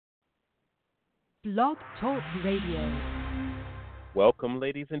Blog Talk Radio. Welcome,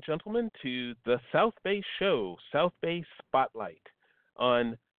 ladies and gentlemen, to the South Bay Show, South Bay Spotlight,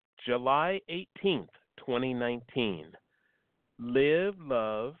 on July 18th, 2019. Live,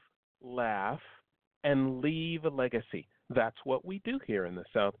 love, laugh, and leave a legacy. That's what we do here in the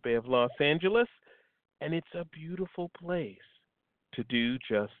South Bay of Los Angeles, and it's a beautiful place to do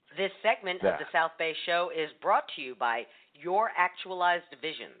just This segment of that. the South Bay Show is brought to you by Your Actualized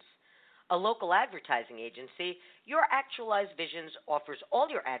Visions. A local advertising agency, Your Actualized Visions offers all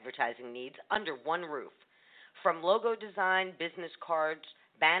your advertising needs under one roof. From logo design, business cards,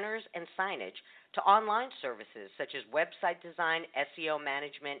 banners, and signage to online services such as website design, SEO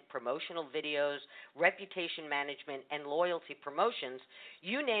management, promotional videos, reputation management, and loyalty promotions,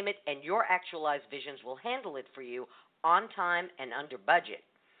 you name it, and Your Actualized Visions will handle it for you on time and under budget.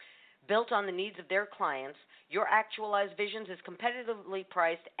 Built on the needs of their clients, Your Actualized Visions is competitively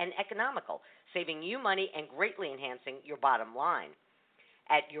priced and economical, saving you money and greatly enhancing your bottom line.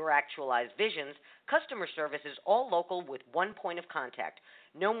 At Your Actualized Visions, customer service is all local with one point of contact.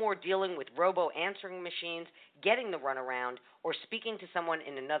 No more dealing with robo-answering machines, getting the runaround, or speaking to someone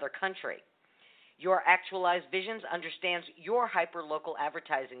in another country. Your Actualized Visions understands your hyper-local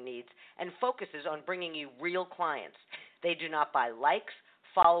advertising needs and focuses on bringing you real clients. They do not buy likes,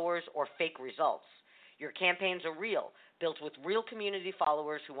 followers, or fake results. Your campaigns are real, built with real community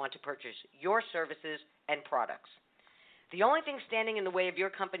followers who want to purchase your services and products. The only thing standing in the way of your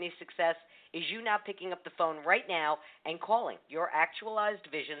company's success is you now picking up the phone right now and calling Your Actualized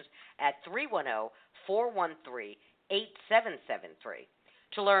Visions at 310-413-8773.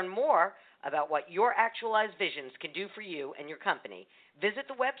 To learn more about what Your Actualized Visions can do for you and your company, visit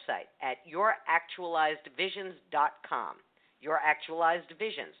the website at youractualizedvisions.com. Your Actualized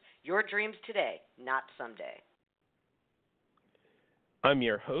Visions, your dreams today, not someday. I'm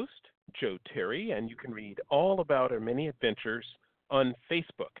your host, Joe Terry, and you can read all about our many adventures on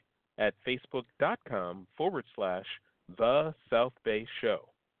Facebook at facebook.com/The South Bay Show.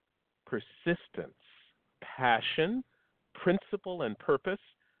 Persistence, passion, principle, and purpose,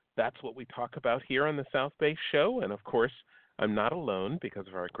 that's what we talk about here on the South Bay Show. And of course, I'm not alone because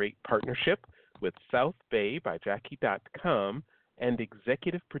of our great partnership with South Bay by Jackie.com and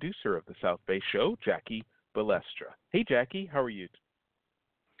executive producer of the South Bay Show, Jackie Balestra. Hey, Jackie, how are you?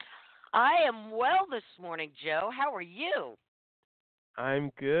 I am well this morning, Joe. How are you?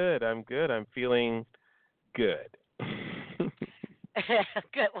 I'm good. I'm feeling good.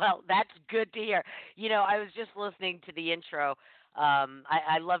 Good. Well, that's good to hear. You know, I was just listening to the intro.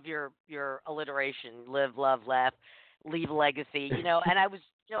 I love your alliteration: live, love, laugh, leave a legacy. You know, and I was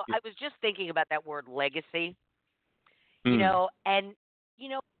just thinking about that word legacy. You know, and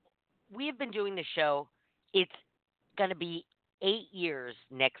we have been doing the show. It's going to be 8 years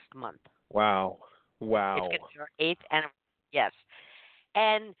next month. Wow. It's going to be our 8th anniversary. Yes.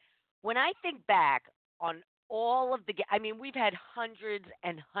 And when I think back on all of we've had hundreds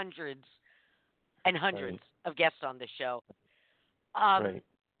and hundreds and hundreds of guests on the show. And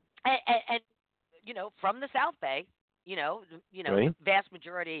from the South Bay, vast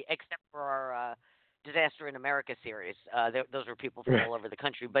majority, except for our Disaster in America series. Those are people from all over the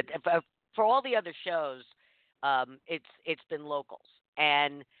country. But for all the other shows, it's been locals,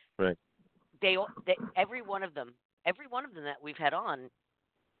 and they every one of them that we've had on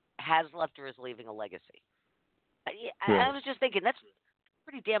has left or is leaving a legacy. I was just thinking that's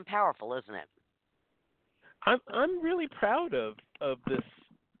pretty damn powerful, isn't it? I'm really proud of this,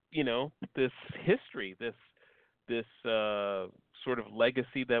 this history, this sort of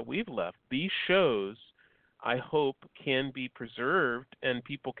legacy that we've left. These shows, I hope, can be preserved and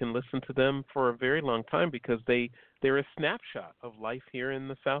people can listen to them for a very long time because they're a snapshot of life here in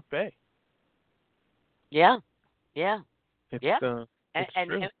the South Bay. Yeah. It's true.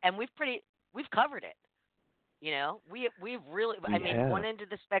 And we've covered it. We've really, one end of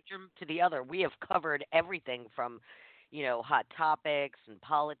the spectrum to the other. We have covered everything from, hot topics and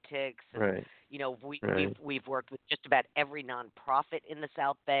politics. And, we've worked with just about every nonprofit in the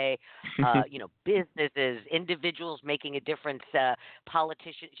South Bay, businesses, individuals making a difference,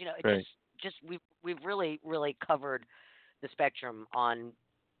 politicians. We've really, really covered the spectrum on,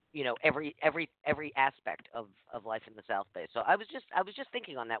 every aspect of life in the South Bay. So I was just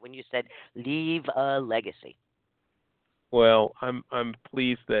thinking on that when you said leave a legacy. Well, I'm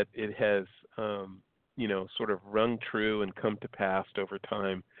pleased that it has, sort of rung true and come to pass over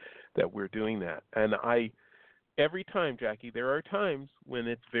time that we're doing that. And every time, Jackie, there are times when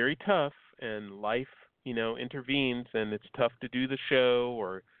it's very tough and life, intervenes and it's tough to do the show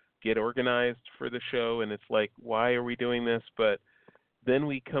or get organized for the show. And it's like, why are we doing this? But then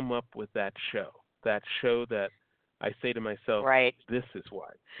we come up with that show that show that I say to myself, Right. this is why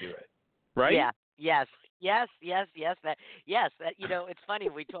I do it. Right? Yeah. Yes. Yes. Yes. Yes. That. Yes. That. It's funny.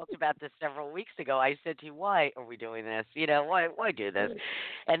 We talked about this several weeks ago. I said to you, "Why are we doing this? Why do this?" Right.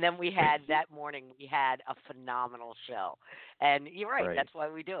 And then we had that morning. We had a phenomenal show, and you're right. Right. That's why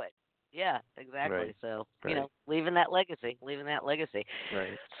we do it. Yeah. Exactly. Right. So Right. leaving that legacy. Leaving that legacy.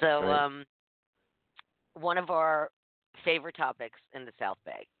 Right. So Right. one of our favorite topics in the South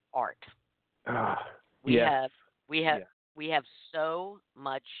Bay, art. Ah, We yes. have we have Yeah. we have so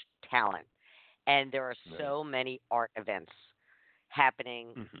much talent, and there are Right. so many art events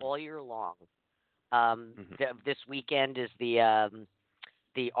happening Mhm. all year long. Mhm. This weekend is the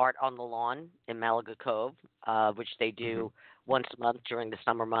Art on the Lawn in Malaga Cove, which they Mhm. do once a month during the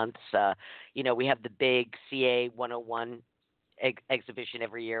summer months. We have the big CA 101 exhibition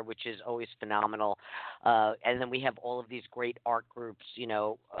every year, which is always phenomenal. And then we have all of these great art groups,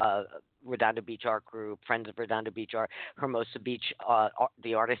 Redondo Beach Art Group, Friends of Redondo Beach Art, Hermosa Beach,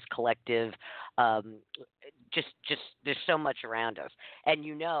 the Artist Collective. Um, just there's so much around us, and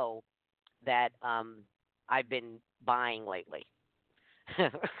that I've been buying lately. Oh.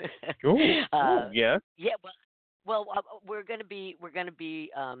 uh, Oh. Yeah. yeah, we're gonna be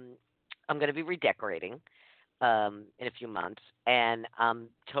I'm gonna be redecorating in a few months, and I'm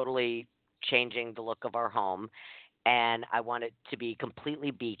totally changing the look of our home, and I want it to be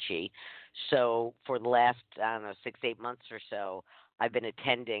completely beachy. So for the last, I don't know, 6, 8 months or so, I've been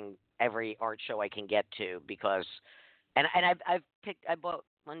attending every art show I can get to because, and I bought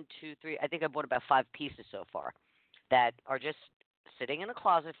one, two, three. I think I bought about 5 pieces so far that are just sitting in a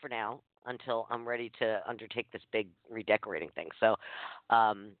closet for now until I'm ready to undertake this big redecorating thing.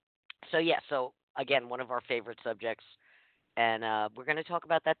 Um, so again, one of our favorite subjects, and we're going to talk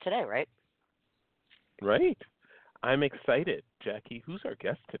about that today, right? Right. I'm excited, Jackie. Who's our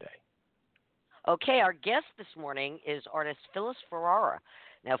guest today? Okay, our guest this morning is artist Phyllis Ferrara.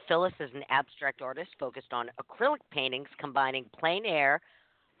 Now, Phyllis is an abstract artist focused on acrylic paintings combining plein air,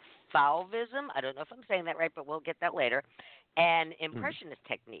 Fauvism, I don't know if I'm saying that right, but we'll get that later, and Mm. impressionist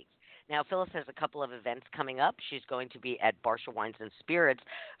techniques. Now, Phyllis has a couple of events coming up. She's going to be at Barsha Wines and Spirits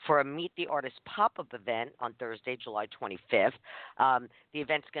for a Meet the Artist pop-up event on Thursday, July 25th. The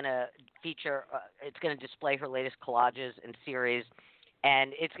event's going to feature, it's going to display her latest collages and series,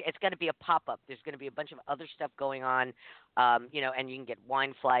 and it's going to be a pop-up. There's going to be a bunch of other stuff going on, and you can get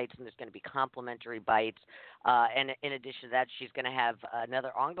wine flights, and there's going to be complimentary bites. And in addition to that, she's going to have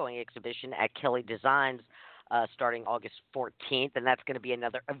another ongoing exhibition at Kelly Designs starting August 14th, and that's going to be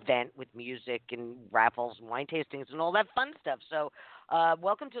another event with music and raffles and wine tastings and all that fun stuff. So,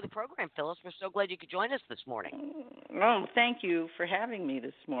 welcome to the program, Phyllis. We're so glad you could join us this morning. Oh, thank you for having me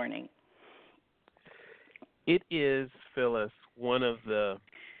this morning. It is, Phyllis, one of the,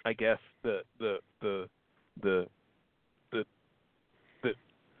 I guess, the the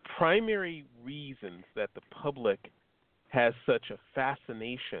primary reasons that the public has such a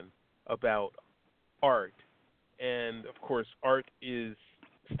fascination about art. And of course, art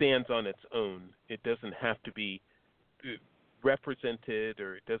stands on its own. It doesn't have to be represented,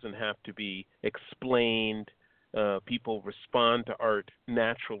 or it doesn't have to be explained. People respond to art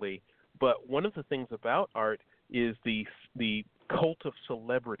naturally. But one of the things about art is the cult of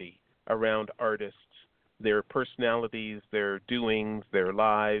celebrity around artists, their personalities, their doings, their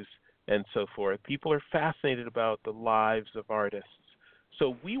lives, and so forth. People are fascinated about the lives of artists.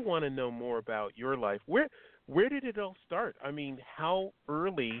 So we want to know more about your life. Where did it all start? I mean, how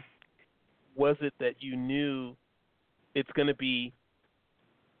early was it that you knew it's going to be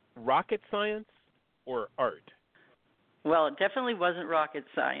rocket science or art? Well, it definitely wasn't rocket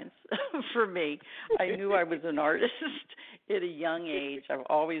science for me. I knew I was an artist at a young age. I've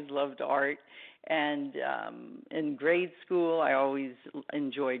always loved art. And in grade school, I always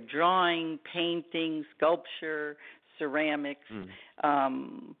enjoyed drawing, painting, sculpture, ceramics.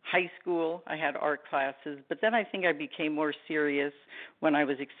 High school, I had art classes. But then I think I became more serious when I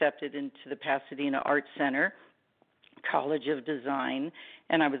was accepted into the Pasadena Art Center, College of Design,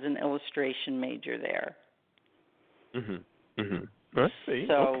 and I was an illustration major there. Mhm. Mhm. I see.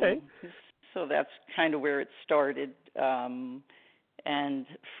 So, okay. So that's kind of where it started. And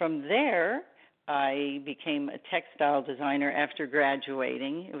from there, I became a textile designer after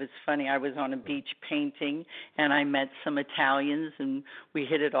graduating. It was funny. I was on a beach painting, and I met some Italians, and we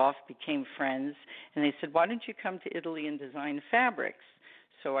hit it off, became friends. And they said, "Why don't you come to Italy and design fabrics?"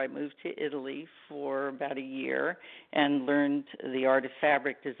 So I moved to Italy for about a year and learned the art of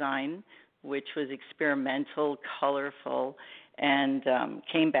fabric design, which was experimental, colorful, and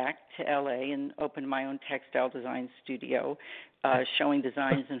came back to LA and opened my own textile design studio showing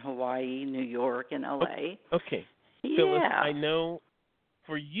designs in Hawaii, New York, and LA. Okay. Yeah. Phyllis, I know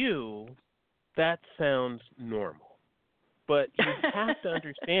for you that sounds normal, but you have to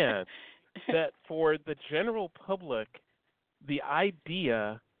understand that for the general public, the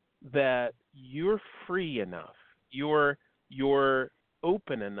idea that you're free enough, you're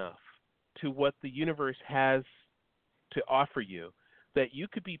open enough to what the universe has to offer you, that you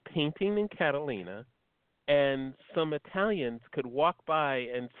could be painting in Catalina and some Italians could walk by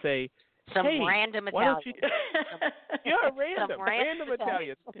and say, Some hey, random why don't Italian. you? Yeah, random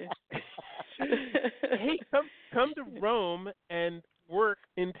Italian. Hey, come to Rome and work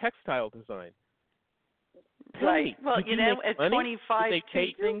in textile design. Tell Right. me, Well, did you you know, make at money? 25, Did they two pay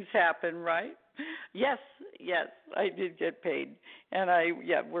you? things happen, right? Yes, I did get paid, and I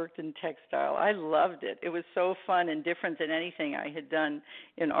worked in textile. I loved it. It was so fun and different than anything I had done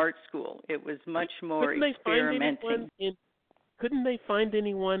in art school. It was much more experimenting. Couldn't they find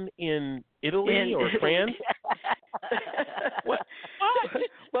anyone in Italy In or Italy. France? What?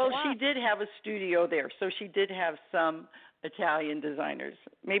 Well, Wow. she did have a studio there, so she did have some Italian designers.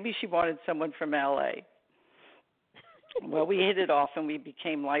 Maybe she wanted someone from LA. Well, we hit it off and we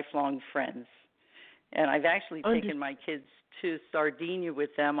became lifelong friends. And I've actually taken my kids to Sardinia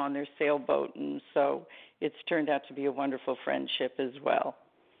with them on their sailboat, and so it's turned out to be a wonderful friendship as well.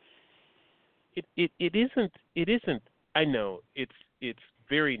 It isn't. I know it's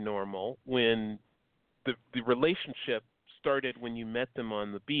very normal when the relationship started when you met them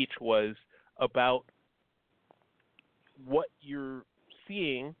on the beach was about what you're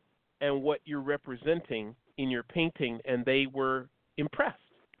seeing and what you're representing in your painting, and they were impressed,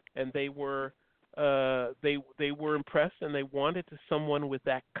 and they were impressed, and they wanted someone with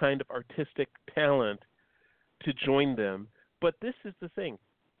that kind of artistic talent to join them. But this is the thing.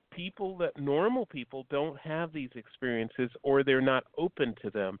 Normal people don't have these experiences, or they're not open to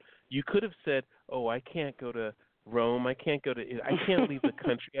them. You could have said, oh, I can't go to Rome. I can't leave the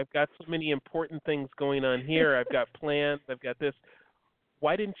country. I've got so many important things going on here. I've got plans. I've got this.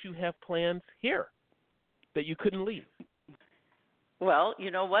 Why didn't you have plans here that you couldn't leave? Well, you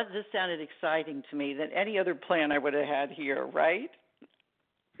know what? This sounded exciting to me than any other plan I would have had here, right?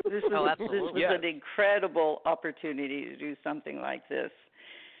 This was an incredible opportunity to do something like this.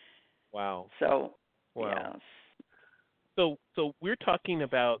 Wow. So, wow. Yes. So we're talking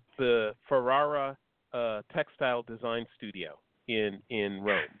about the Ferrara Textile Design Studio in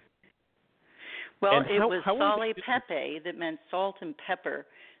Rome. Well, and it was how Sale Pepe, that meant salt and pepper.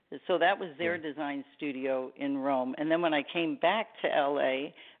 So that was their design studio in Rome. And then when I came back to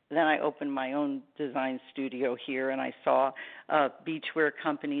LA, then I opened my own design studio here, and I saw beachwear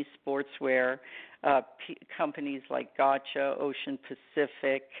companies, sportswear, companies like Gotcha, Ocean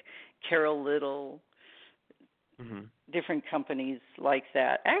Pacific, Carol Little, different companies like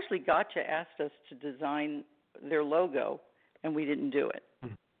that. Actually, Gotcha asked us to design their logo, and we didn't do it.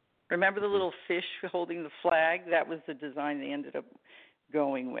 Remember the little fish holding the flag? That was the design they ended up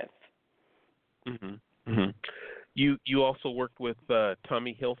going with. You also worked with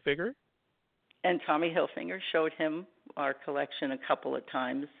Tommy Hilfiger? And Tommy Hilfiger, showed him our collection a couple of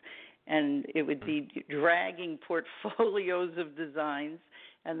times, and it would be dragging portfolios of designs,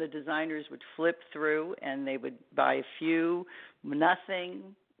 and the designers would flip through, and they would buy a few, nothing,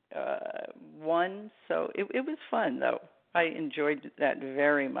 one. So it was fun, though. I enjoyed that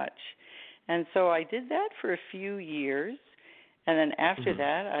very much. And so I did that for a few years, and then after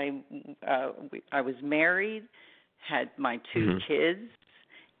that I was married, had my two kids,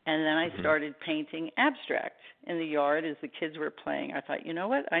 and then I started painting abstract in the yard as the kids were playing. I thought, you know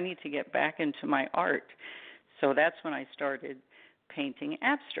what, I need to get back into my art. So that's when I started painting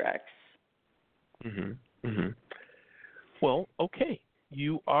abstracts. Well, okay,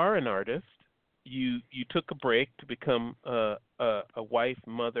 you are an artist. You took a break to become a wife,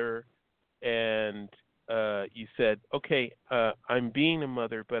 mother, and you said, okay, I'm being a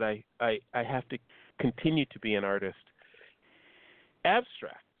mother, but I have to continue to be an artist.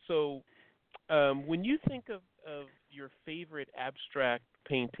 Abstract. So when you think of your favorite abstract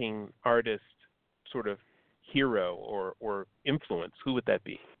painting artist, sort of hero or influence, who would that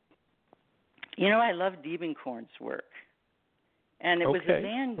be? You know, I love Diebenkorn's work. And it was a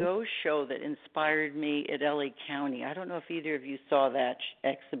Van Gogh show that inspired me at LA County. I don't know if either of you saw that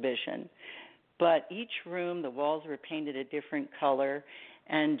exhibition. But each room, the walls were painted a different color,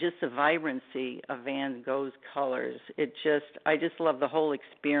 and just the vibrancy of Van Gogh's colors. I just love the whole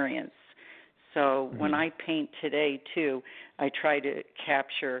experience. So when I paint today, too, I try to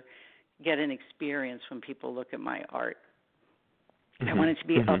get an experience when people look at my art. I want it to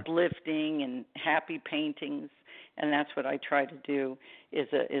be uplifting and happy paintings, and that's what I try to do is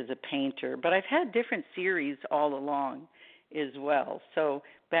a painter. But I've had different series all along as well. So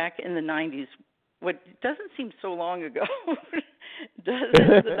back in the 90s, what doesn't seem so long ago, does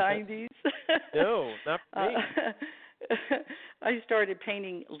it, the 90s? No, not for me. I started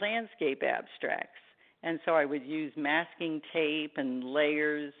painting landscape abstracts, and so I would use masking tape and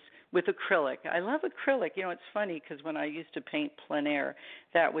layers with acrylic. I love acrylic. You know, it's funny because when I used to paint plein air,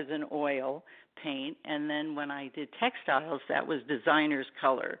 that was an oil paint, and then when I did textiles, that was designer's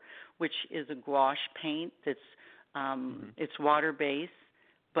color, which is a gouache paint that's it's water-based,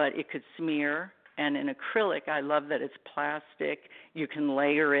 but it could smear. And in acrylic, I love that it's plastic. You can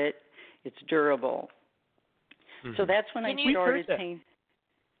layer it. It's durable. So that's when I started painting.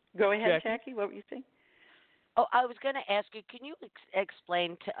 Go ahead, Jackie. What were you saying? Oh, I was going to ask you, can you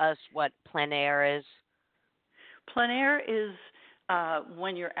explain to us what plein air is? Plein air is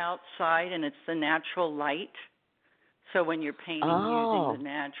when you're outside and it's the natural light. So when you're painting using the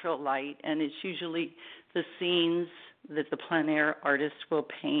natural light, and it's usually the scenes that the plein air artists will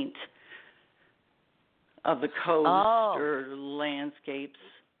paint of the coast or landscapes.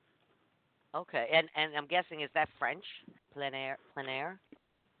 Okay, and I'm guessing, is that French, plein air?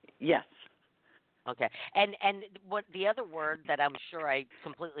 Yes. Okay, and what the other word that I'm sure I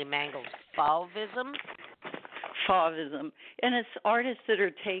completely mangled, Fauvism? Fauvism, and it's artists that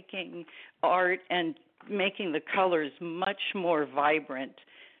are taking art and making the colors much more vibrant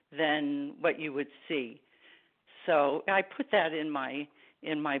than what you would see. So I put that in my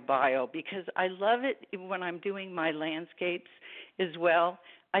bio because I love it when I'm doing my landscapes as well.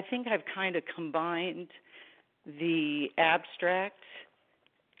 I think I've kind of combined the abstract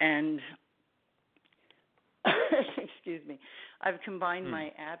and excuse me, I've combined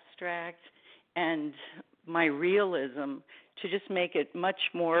my abstract and my realism to just make it much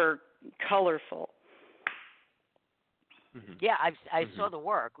more colorful. Yeah, I saw the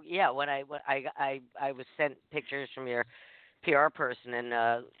work. Yeah, when I was sent pictures from your PR person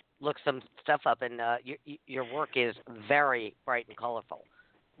and looked some stuff up, and your work is very bright and colorful.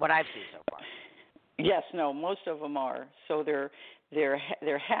 What I've seen so far. Yes, no, most of them are. So they're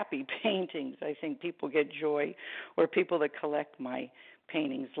happy paintings. I think people get joy, or people that collect my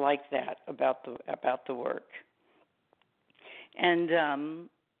paintings like that about the work. And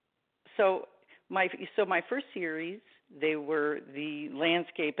so my first series, they were the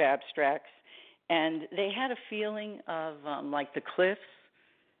landscape abstracts, and they had a feeling of like the cliffs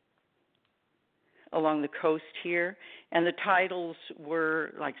along the coast here, and the titles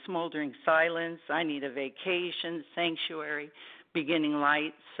were like Smoldering Silence, I Need a Vacation, Sanctuary, Beginning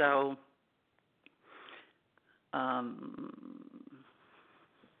Light. So I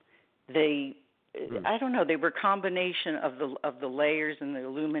don't know, they were a combination of the layers and the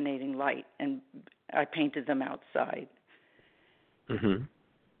illuminating light, and I painted them outside.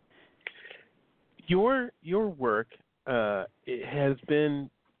 Your work it has been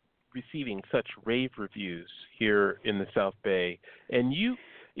receiving such rave reviews here in the South Bay, and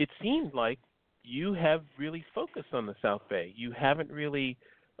it seemed like you have really focused on the South Bay. You haven't really,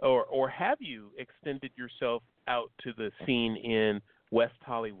 or have you extended yourself out to the scene in West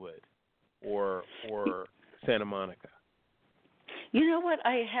Hollywood or Santa Monica? You know what?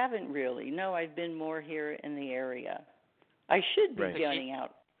 I haven't really. No, I've been more here in the area. I should be getting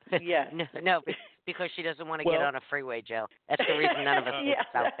out. Yes. No, because she doesn't want to get on a freeway, Joe. That's the reason none of us live in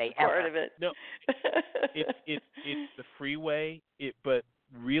South Bay ever. Part of it. No, it's the freeway. But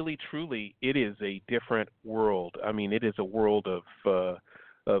really, truly, it is a different world. I mean, it is a world of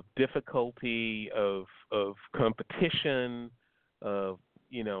difficulty, of competition, of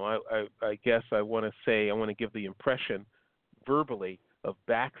I guess I want to give the impression verbally of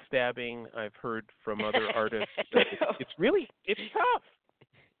backstabbing. I've heard from other artists that it's tough.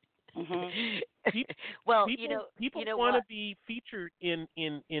 People want to be featured in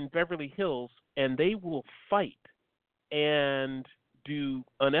Beverly Hills, and they will fight and do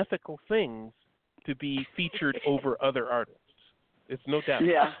unethical things to be featured over other artists. It's no doubt.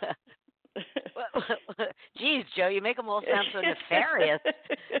 Yeah. Geez, Joe, you make them all sound so nefarious.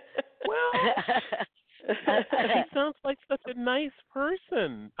 Well, she sounds like such a nice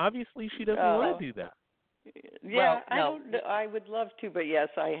person. Obviously, she doesn't want to do that. Yeah, I would love to, but yes,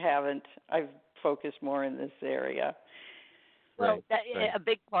 I haven't. I've focused more in this area. Well, a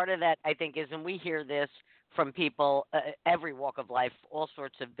big part of that, I think, is, and we hear this from people, every walk of life, all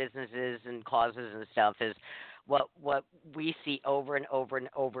sorts of businesses and causes and stuff, is what we see over and over and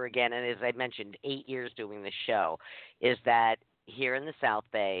over again, and as I mentioned, 8 years doing this show, is that here in the South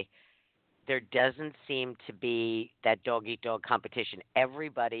Bay, there doesn't seem to be that dog-eat-dog competition.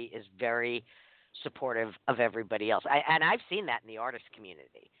 Everybody is very supportive of everybody else. And I've seen that in the artist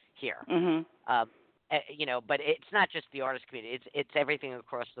community here. Mhm. But it's not just the artist community. It's everything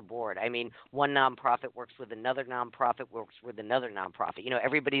across the board. I mean, one nonprofit works with another nonprofit, works with another nonprofit.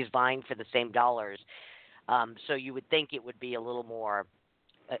 Everybody's vying for the same dollars. So you would think it would be a little more,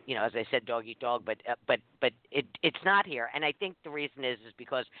 as I said, dog eat dog, but it's not here. And I think the reason is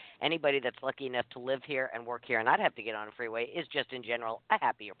because anybody that's lucky enough to live here and work here and not have to get on a freeway is just in general a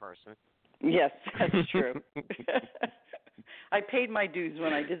happier person. Yes, that's true. I paid my dues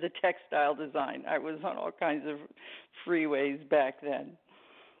when I did the textile design. I was on all kinds of freeways back then.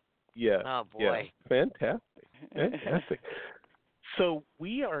 Yeah. Oh boy. Yeah. Fantastic. So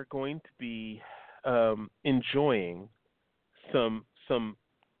we are going to be enjoying some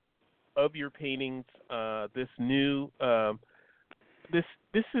of your paintings. This new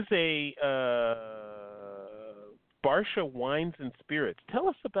this is a Barsha Wines and Spirits. Tell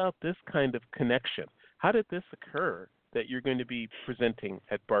us about this kind of connection. How did this occur that you're going to be presenting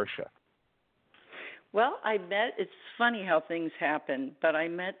at Barsha? Well, it's funny how things happen, but I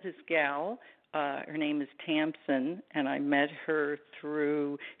met this gal, her name is Tamsin, and I met her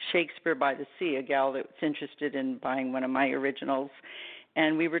through Shakespeare by the Sea, a gal that was interested in buying one of my originals.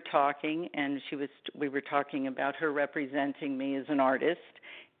 And we were talking, and we were talking about her representing me as an artist,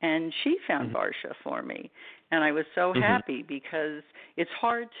 and she found Barsha for me. And I was so happy because it's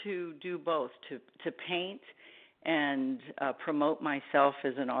hard to do both, to paint and promote myself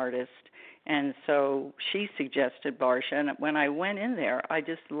as an artist. And so she suggested Barsha, and when I went in there, I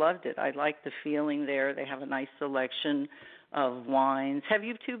just loved it. I liked the feeling there. They have a nice selection of wines. Have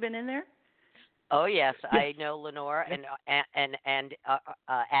you two been in there? Oh yes, I know Lenore and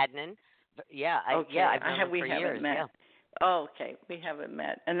Adnan. Yeah, I've known them for years. Haven't met. Yeah. Oh, okay, we haven't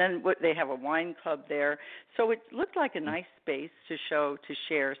met. And then they have a wine club there, so it looked like a nice space to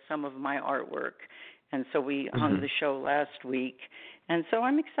share some of my artwork. And so we hung the show last week, and so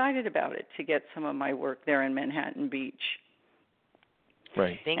I'm excited about it to get some of my work there in Manhattan Beach.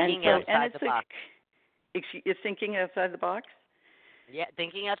 Right. Thinking outside the box. You're thinking outside the box? Yeah,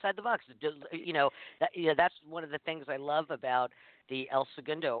 thinking outside the box. That's one of the things I love about the El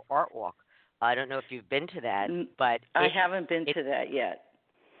Segundo Art Walk. I don't know if you've been to that, but I haven't been to that yet.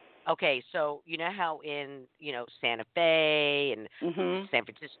 Okay, so you know how in Santa Fe and San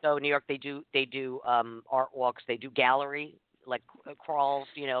Francisco, New York, they do art walks, they do gallery like crawls,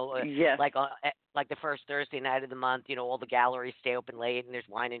 yes. like the first Thursday night of the month, all the galleries stay open late and there's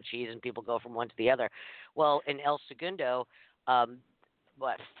wine and cheese and people go from one to the other. Well, in El Segundo, 4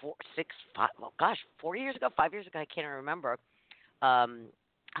 years ago, 5 years ago, I can't remember.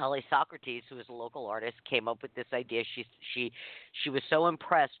 Holly Socrates, who is a local artist, came up with this idea. She was so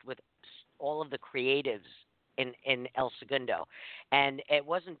impressed with all of the creatives in El Segundo, and it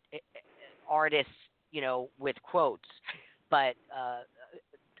wasn't artists, with quotes, but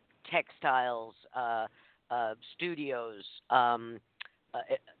textiles, studios,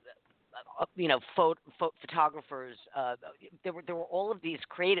 photographers. There were all of these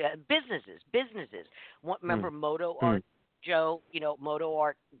creative businesses. Remember Moto Art? Joe, Moto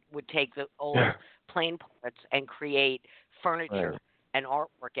Art would take the old plain parts and create furniture and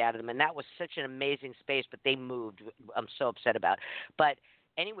artwork out of them, and that was such an amazing space, but they moved. I'm so upset about it. But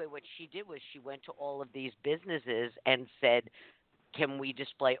anyway, what she did was she went to all of these businesses and said, can we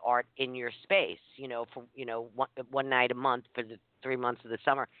display art in your space, for one night a month for the 3 months of the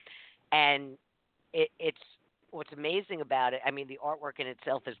summer. And it's what's amazing about it, I mean, the artwork in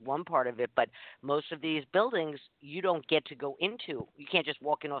itself is one part of it, but most of these buildings you don't get to go into. You can't just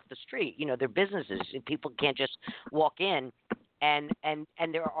walk in off the street. They're businesses. People can't just walk in. And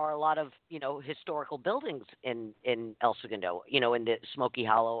there are a lot of, historical buildings in El Segundo, in the Smoky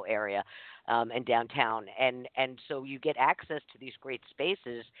Hollow area and downtown. And so you get access to these great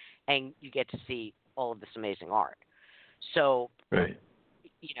spaces and you get to see all of this amazing art. So right.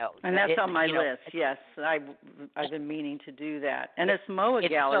 And that's on my list. Yes, I've been meaning to do that. And Esmoa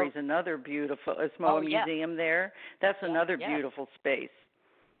Gallery is another beautiful Esmoa Museum there. That's another beautiful space.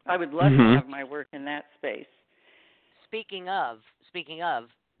 I would love to have my work in that space. Speaking of,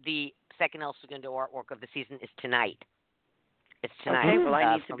 the second El Segundo artwork of the season is tonight. It's tonight. Okay, well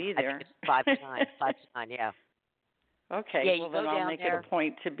I need to be there. I think it's 5 to 9. 5 to 9, yeah. Okay, yeah, well then I'll make it a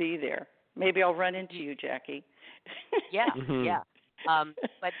point to be there. Maybe I'll run into you, Jackie. Yeah, yeah.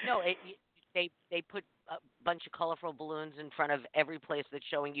 But no, they put a bunch of colorful balloons in front of every place that's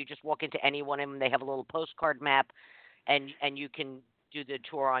showing. You just walk into any one of them. They have a little postcard map, and you can do the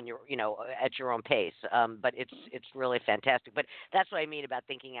tour on your at your own pace. But it's really fantastic. But that's what I mean about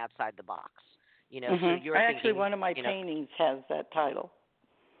thinking outside the box. So you're actually thinking, one of my paintings has that title.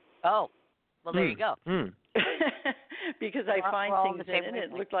 Oh, Well, there you go. Because I find we're all on things the same in it. It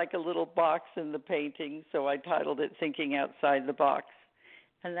wavelength. looked like a little box in the painting, so I titled it Thinking Outside the Box.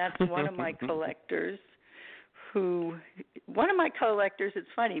 And that's one of my collectors it's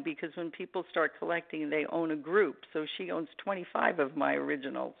funny because when people start collecting, they own a group. So she owns 25 of my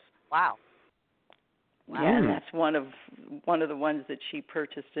originals. Wow. Yeah, and that's one of the ones that she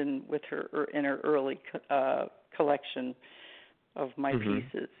purchased in her early collection of my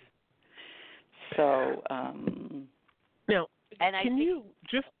pieces. So now, and can you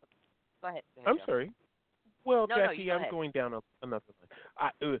just? Go ahead. I'm Joe. sorry. Well, No, Jackie, go I'm ahead. going down another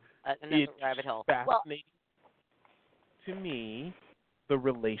line. Another It's rabbit hole. fascinating to me, the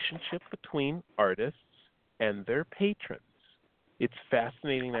relationship between artists and their patrons. It's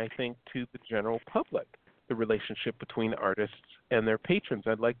fascinating, I think, to the general public, the relationship between artists and their patrons.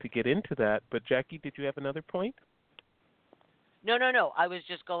 I'd like to get into that, but Jackie, did you have another point? No. I was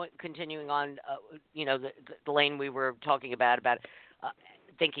just continuing on, the lane we were talking about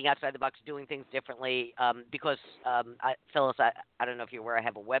thinking outside the box, doing things differently. Because Phyllis, I don't know if you're aware, I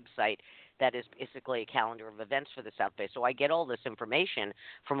have a website that is basically a calendar of events for the South Bay. So I get all this information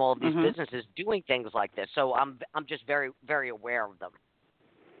from all of these businesses doing things like this. So I'm just very, very aware of them.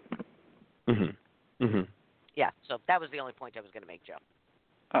 Yeah. So that was the only point I was going to make, Joe.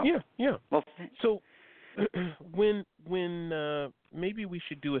 Oh. Yeah. Well, so when maybe we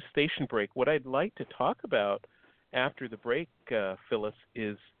should do a station break. What I'd like to talk about after the break, Phyllis,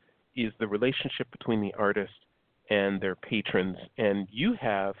 is the relationship between the artist and their patrons. And you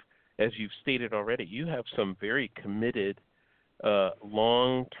have, as you've stated already, you have some very committed,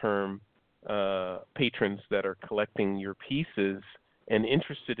 long-term patrons that are collecting your pieces and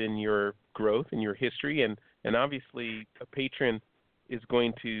interested in your growth and your history. And obviously, a patron is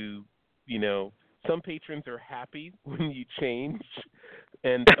going to, some patrons are happy when you change,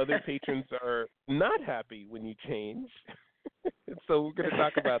 and other patrons are not happy when you change. So we're going to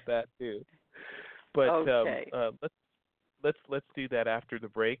talk about that too. But okay. let's do that after the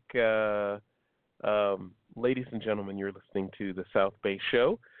break. Ladies and gentlemen, you're listening to the South Bay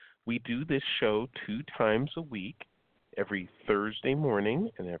Show. We do this show 2 times a week, every Thursday morning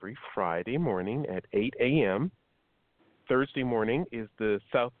and every Friday morning at 8 a.m. Thursday morning is the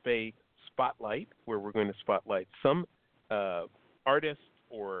South Bay Spotlight, where we're going to spotlight some artist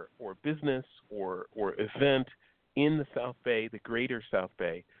or business or event in the South Bay, the greater South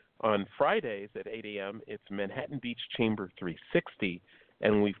Bay. On Fridays at 8 a.m., it's Manhattan Beach Chamber 360,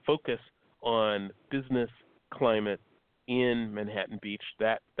 and we focus on business climate in Manhattan Beach.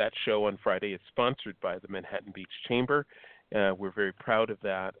 That show on Friday is sponsored by the Manhattan Beach Chamber. We're very proud of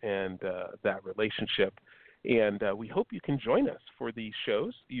that and that relationship. And we hope you can join us for these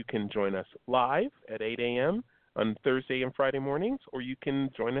shows. You can join us live at 8 a.m. on Thursday and Friday mornings, or you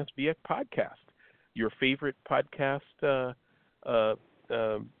can join us via podcast. Your favorite podcast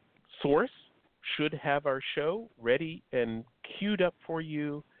source should have our show ready and queued up for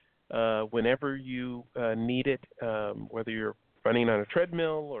you whenever you need it, whether you're running on a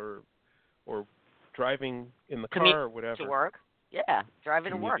treadmill or driving in the car or whatever. To work. Yeah,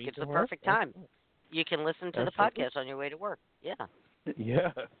 driving to work. It's the perfect time. You can listen to the podcast on your way to work. Yeah.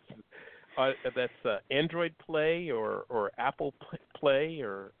 Yeah. That's Android Play or Apple Play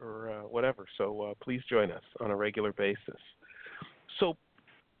or whatever. So please join us on a regular basis. So,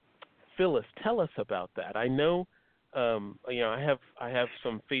 Phyllis, tell us about that. I know, I have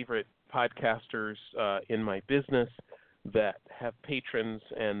some favorite podcasters in my business that have patrons,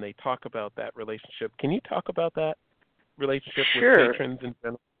 and they talk about that relationship. Can you talk about that relationship with patrons in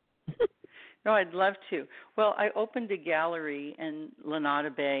general? No, I'd love to. Well, I opened a gallery in Lanada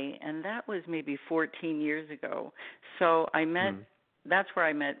Bay, and that was maybe 14 years ago. So I met, that's where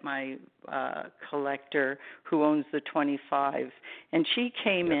I met my collector who owns the 25. And she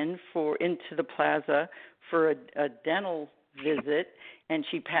came into the plaza for a dental visit, and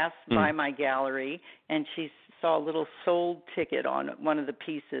she passed by my gallery, and she saw a little sold ticket on one of the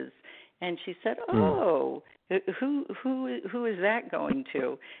pieces. And she said, "Oh, who is that going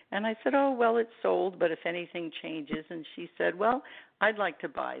to?" And I said, "Oh, well, it's sold, but if anything changes." And she said, "Well, I'd like to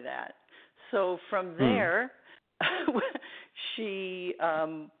buy that." So from there, she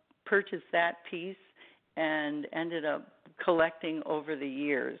purchased that piece and ended up collecting over the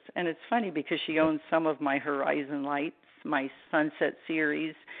years. And it's funny because she owns some of my Horizon Lights, my Sunset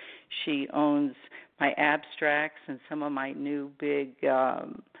series. She owns my abstracts and some of my new big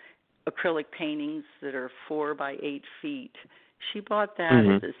acrylic paintings that are 4 by 8 feet. She bought that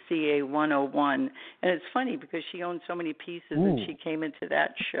as a CA 101. And it's funny because she owns so many pieces and she came into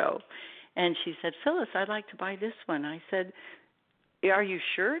that show. And she said, "Phyllis, I'd like to buy this one." I said, are you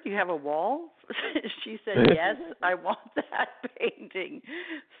sure? Do you have a wall? She said, yes, I want that painting.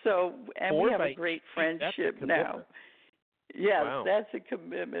 So, and 4 we have by a great 8, that's a friendship commitment. now. Yes, Wow. that's a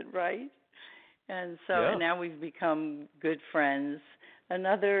commitment, right? And so Yeah. and now we've become good friends.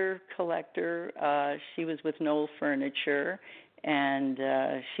 Another collector, she was with Knoll Furniture, and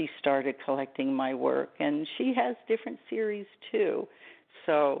she started collecting my work. And she has different series, too.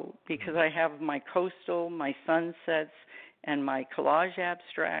 So because I have my coastal, my sunsets, and my collage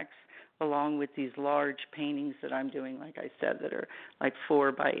abstracts, along with these large paintings that I'm doing, like I said, that are like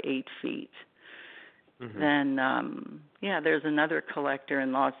 4 by 8 feet. Mm-hmm. Then, there's another collector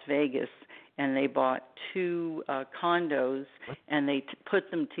in Las Vegas, and they bought 2 condos, and they put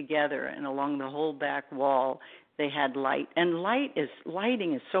them together, and along the whole back wall, they had light. And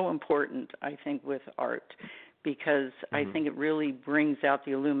lighting is so important, I think, with art, because I think it really brings out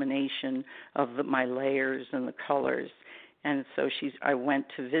the illumination of my layers and the colors. And so I went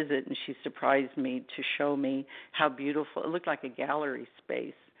to visit, and she surprised me to show me how beautiful. It looked like a gallery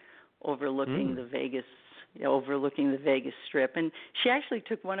space overlooking the Vegas Strip. And she actually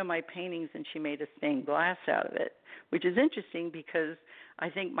took one of my paintings and she made a stained glass out of it, which is interesting because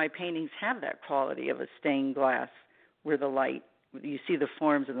I think my paintings have that quality of a stained glass where the light, you see the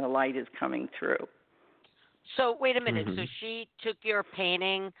forms and the light is coming through. So wait a minute. So she took your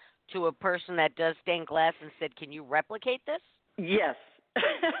painting to a person that does stained glass and said, "Can you replicate this?" Yes.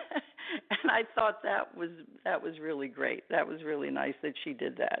 And I thought that was really great. That was really nice that she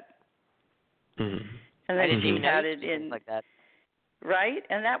did that. Mm-hmm. And I then didn't she even know had you it could do things in like that. Right?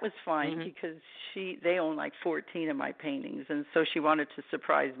 And that was fine because they own like 14 of my paintings, and so she wanted to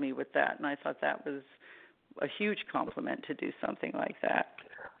surprise me with that, and I thought that was a huge compliment to do something like that.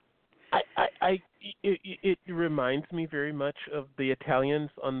 It reminds me very much of the Italians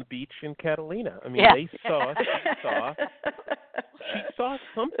on the beach in Catalina. I mean, she saw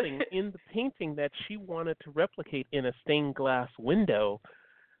something in the painting that she wanted to replicate in a stained glass window,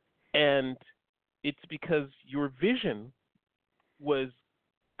 and it's because your vision was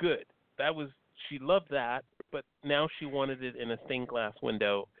good. She loved that, but now she wanted it in a stained glass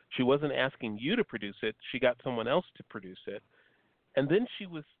window. She wasn't asking you to produce it. She got someone else to produce it. And then she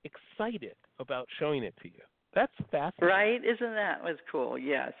was excited about showing it to you. That's fascinating. Right? Isn't that was cool?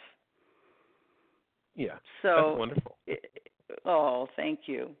 Yes. Yeah. So that's wonderful. Thank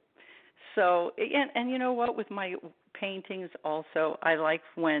you. So, and you know what, with my paintings also, I like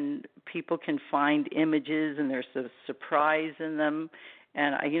when people can find images and there's a surprise in them.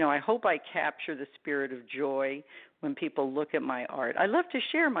 And, I hope I capture the spirit of joy when people look at my art. I love to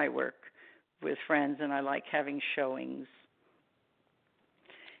share my work with friends, and I like having showings.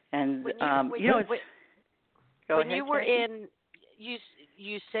 And, when you were in,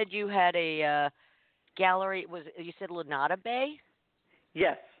 you said you had a gallery, you said Lanada Bay?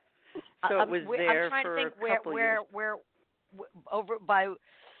 Yes. So it was there I'm trying for to think a couple years. where over by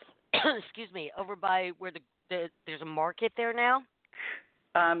excuse me, over by where there's a market there now?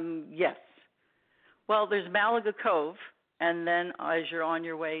 Yes. Well, there's Malaga Cove, and then as you're on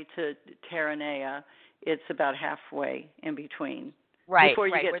your way to Terranea, it's about halfway in between. Right. Before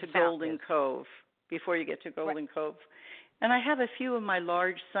you right, get to Golden Cove. Before you get to Golden Cove. And I have a few of my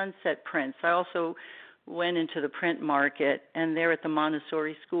large sunset prints. I also went into the print market, and they're at the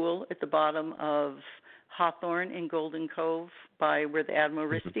Montessori School at the bottom of Hawthorne in Golden Cove by where the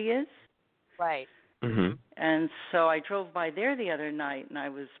Admiralty is. Right. Mm-hmm. And so I drove by there the other night, and I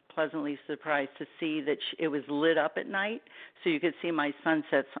was pleasantly surprised to see that it was lit up at night, so you could see my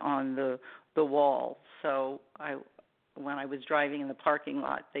sunsets on the wall. So when I was driving in the parking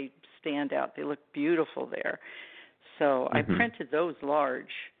lot, they stand out. They look beautiful there. So I printed those large.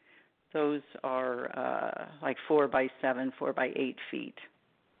 Those are like 4 by 7, 4 by 8 feet.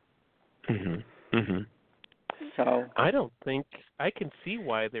 Mm-hmm. Mm-hmm. So I don't think I can see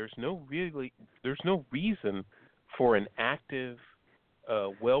why there's no reason for an active,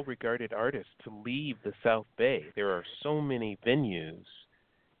 well-regarded artist to leave the South Bay. There are so many venues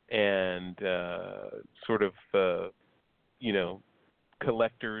and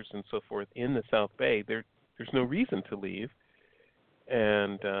collectors and so forth in the South Bay. There's no reason to leave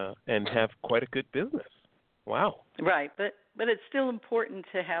and have quite a good business. Wow. Right, but it's still important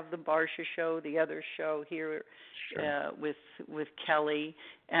to have the Barsha show, the other show here with Kelly.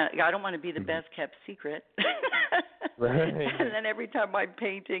 I don't want to be the best kept secret. Right. And then every time I'm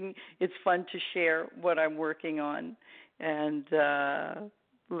painting, it's fun to share what I'm working on and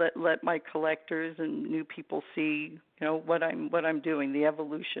let my collectors and new people see, what I'm doing, the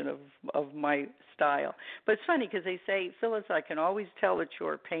evolution of my style. But it's funny because they say, Phyllis, I can always tell that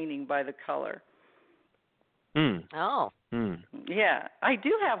you're painting by the color. Mm. Oh. Mm. Yeah, I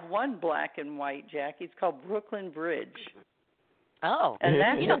do have one black and white, Jackie. It's called Brooklyn Bridge. Oh. And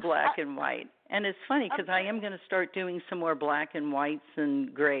that's You know, a black and white. And it's funny because I am going to start doing some more black and whites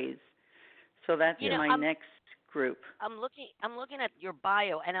and grays. So that's my next group. I'm looking at your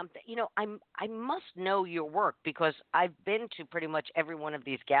bio, and I must know your work because I've been to pretty much every one of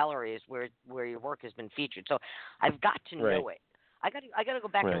these galleries where your work has been featured. So I've got to know it. I got to go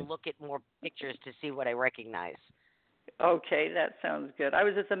back and look at more pictures to see what I recognize. Okay, that sounds good. I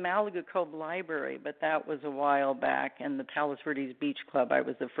was at the Malaga Cove Library, but that was a while back, and the Palos Verdes Beach Club. I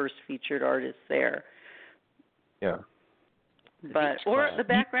was the first featured artist there. Yeah. But or the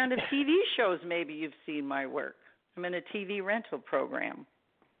background of TV shows, maybe you've seen my work. I'm in a TV rental program.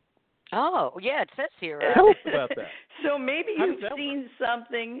 Oh, yeah, it says here. Tell us about that. So maybe you've seen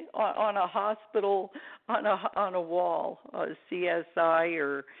something on a hospital, on a wall, CSI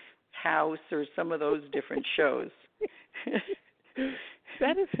or House or some of those different shows.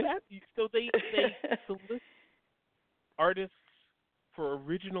 That is fabulous. So they solicit artists for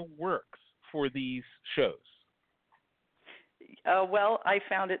original works for these shows. Well, I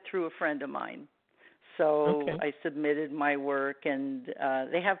found it through a friend of mine. So I submitted my work, and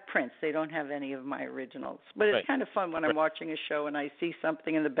they have prints. They don't have any of my originals. But it's kind of fun when I'm watching a show and I see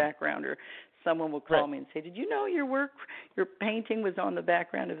something in the background, or someone will call me and say, "Did you know your painting was on the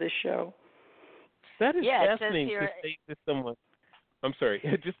background of this show?" That is fascinating to say to someone. I'm sorry,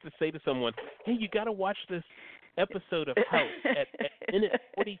 just to say to someone, "Hey, you got to watch this episode of House at minute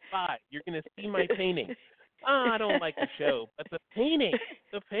 45. You're going to see my painting." I don't like the show, but the painting.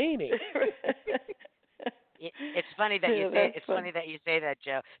 It's funny that you say. It's funny that you say that,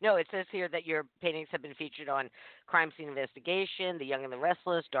 Joe. No, it says here that your paintings have been featured on Crime Scene Investigation, The Young and the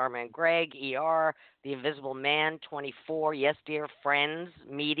Restless, Dharma and Greg, ER, The Invisible Man, 24, Yes Dear, Friends,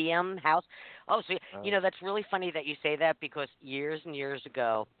 Medium, House. Oh, so that's really funny that you say that because years and years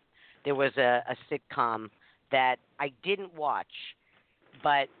ago, there was a sitcom that I didn't watch,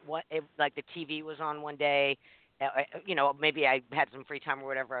 but like the TV was on one day. Maybe I had some free time or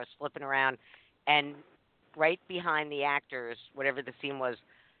whatever. I was flipping around, and right behind the actors, whatever the scene was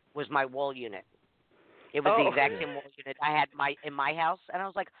my wall unit. It was the exact same wall unit I had in my house, and I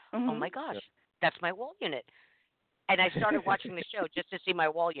was like, oh my gosh, that's my wall unit. And I started watching the show just to see my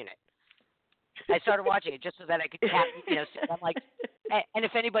wall unit. I started watching it just so that I could, I'm like, and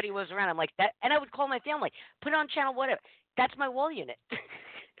if anybody was around, I'm like that, and I would call my family, put it on channel whatever. That's my wall unit.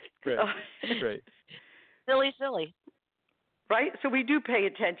 Right. Silly. Right. So we do pay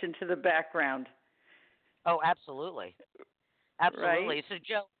attention to the background. Oh, absolutely. Right. So,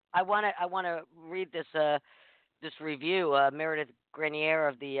 Joe, I want to read this review. Meredith Grenier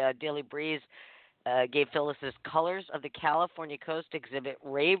of the Daily Breeze gave Phyllis's Colors of the California Coast exhibit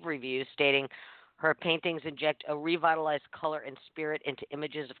rave review, stating her paintings inject a revitalized color and spirit into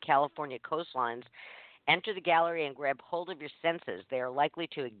images of California coastlines. Enter the gallery and grab hold of your senses. They are likely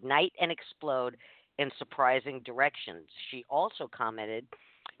to ignite and explode in surprising directions. She also commented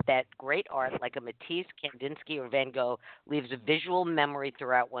that great art like a Matisse, Kandinsky, or Van Gogh leaves a visual memory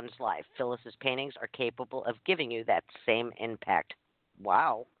throughout one's life. Phyllis's paintings are capable of giving you that same impact.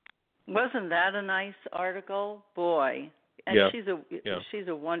 Wow. Wasn't that a nice article? Boy. And she's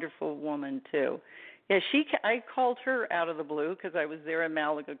a wonderful woman, too. Yeah, I called her out of the blue because I was there in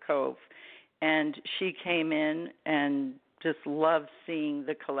Malaga Cove, and she came in and just loved seeing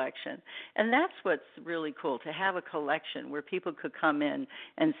the collection. And that's what's really cool, to have a collection where people could come in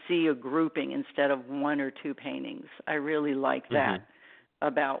and see a grouping instead of one or two paintings. I really like that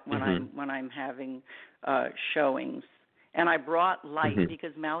about when I'm having showings. And I brought light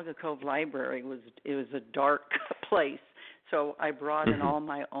because Malaga Cove Library was a dark place. So I brought in all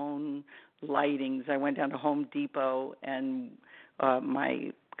my own lightings. I went down to Home Depot, and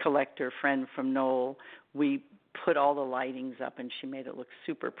my collector friend from Knoll, we put all the lightings up, and she made it look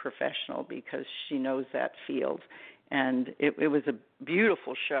super professional because she knows that field. And it was a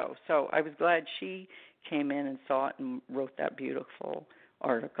beautiful show. So I was glad she came in and saw it and wrote that beautiful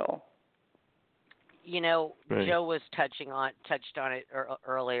article. Joe was touched on it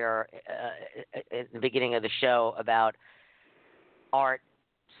earlier at the beginning of the show about art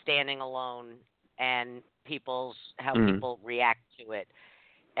standing alone and how people react to it.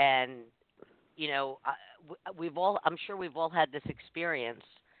 And I'm sure we've all had this experience.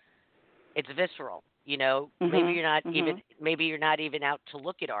 It's visceral. Maybe you're not even out to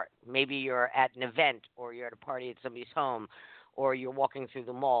look at art. Maybe you're at an event, or you're at a party at somebody's home, or you're walking through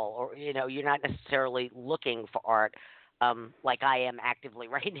the mall, or you're not necessarily looking for art like I am actively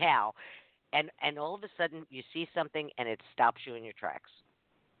right now. And all of a sudden you see something and it stops you in your tracks.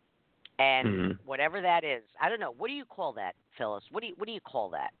 And Mhm. whatever that is, I don't know. What do you call that, Phyllis? What do you call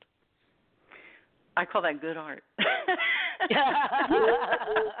that? I call that good art.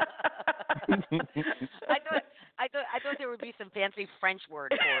 I thought there would be some fancy French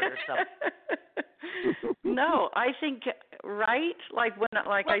word for it or something. No, I think right. Like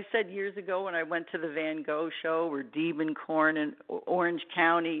I said years ago when I went to the Van Gogh show or Diebenkorn in Orange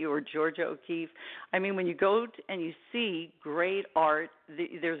County or Georgia O'Keeffe. I mean, when you go and you see great art,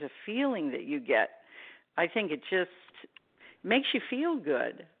 there's a feeling that you get. I think it just makes you feel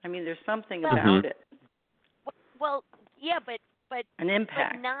good. I mean, there's something about it. Well, yeah, but an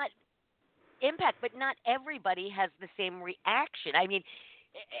impact. But not everybody has the same reaction. I mean,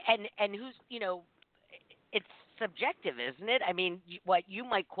 and who's, it's subjective, isn't it? I mean, what you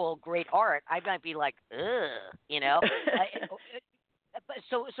might call great art, I might be like, ugh.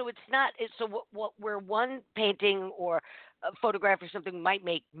 So it's not. So what where one painting or a photograph or something might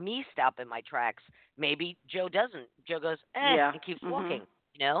make me stop in my tracks, maybe Joe doesn't. Joe goes, yeah. and keeps walking.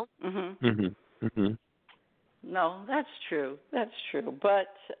 You know. Mhm. Mhm. Mhm. No, that's true. That's true.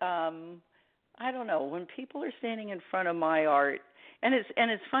 But I don't know, when people are standing in front of my art, and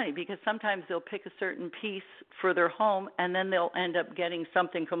it's funny because sometimes they'll pick a certain piece for their home and then they'll end up getting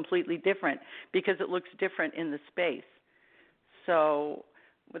something completely different because it looks different in the space. So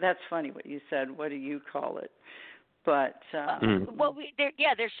that's funny what you said. What do you call it? But well,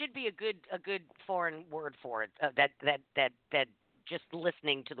 there should be a good foreign word for it. That just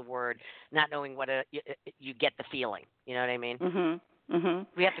listening to the word, not knowing what you get the feeling. You know what I mean? Mhm. Mhm.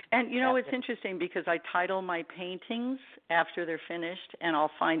 We have to. And it's interesting because I title my paintings after they're finished, and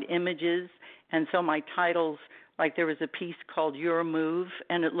I'll find images, and so my titles, like there was a piece called Your Move,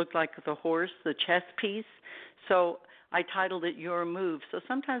 and it looked like the horse, the chess piece. So I titled it Your Move. So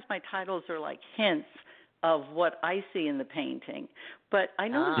sometimes my titles are like hints of what I see in the painting. But I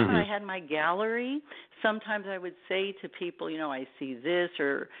noticed when I had my gallery, sometimes I would say to people, I see this,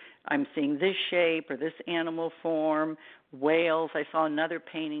 or I'm seeing this shape or this animal form, whales. I saw another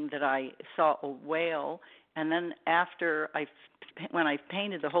painting that I saw a whale, and then when I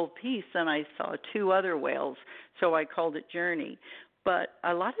painted the whole piece, then I saw 2 other whales, so I called it Journey. But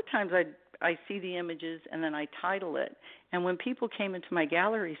a lot of times I see the images and then I title it. And when people came into my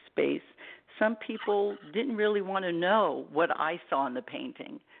gallery space, some people didn't really want to know what I saw in the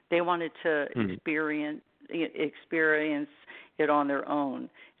painting. They wanted to experience it on their own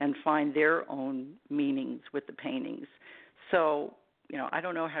and find their own meanings with the paintings. So, I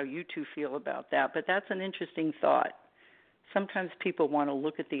don't know how you two feel about that, but that's an interesting thought. Sometimes people want to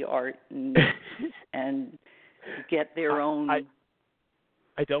look at the art and get their own.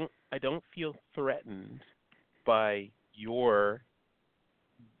 I don't feel threatened by your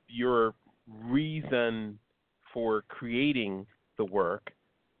reason for creating the work,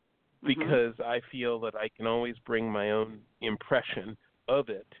 because I feel that I can always bring my own impression of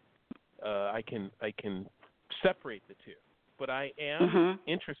it. I can separate the two, but I am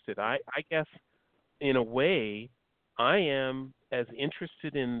interested. I guess in a way I am as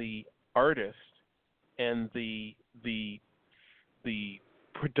interested in the artist and the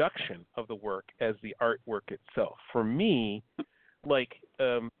production of the work as the artwork itself. For me,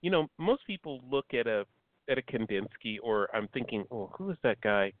 most people look at a Kandinsky, or I'm thinking, who is that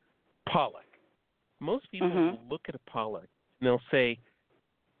guy? Pollock. Most people will look at a Pollock and they'll say,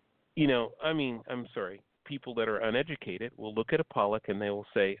 I'm sorry, people that are uneducated will look at a Pollock and they will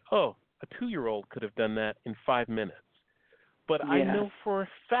say, a 2-year-old could have done that in 5 minutes. But I know for a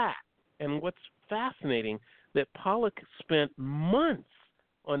fact, and what's fascinating, that Pollock spent months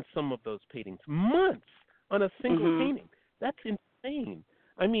on some of those paintings, months on a single painting. That's insane.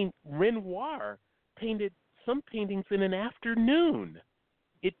 I mean, Renoir painted some paintings in an afternoon.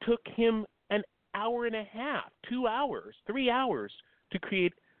 It took him an hour and a half, 2 hours, 3 hours to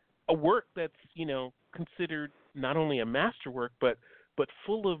create a work that's, considered not only a masterwork, but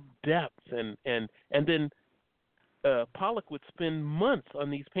full of depth. And then Pollock would spend months on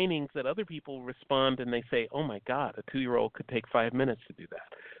these paintings that other people respond and they say, oh my God, a 2-year-old could take 5 minutes to do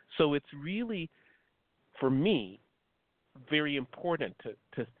that. So it's really, for me, very important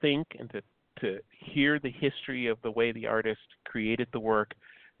to think and to hear the history of the way the artist created the work.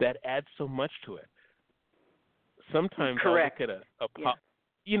 That adds so much to it. Sometimes Correct. I'll look at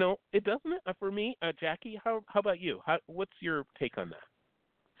it doesn't. For me, Jackie, how about you? What's your take on that?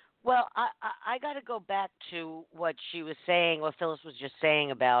 Well, I got to go back to what she was saying, what Phyllis was just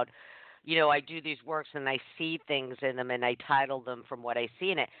saying about, I do these works and I see things in them and I title them from what I see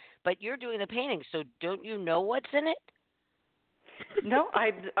in it. But you're doing the painting, so don't you know what's in it? No,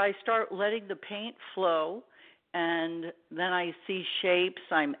 I start letting the paint flow, and then I see shapes.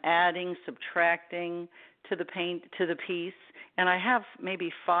 I'm adding, subtracting to the piece, and I have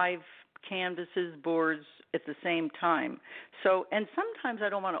maybe 5 canvases, boards at the same time. So, and sometimes I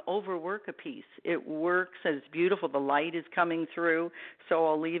don't want to overwork a piece. It works and it's beautiful. The light is coming through, so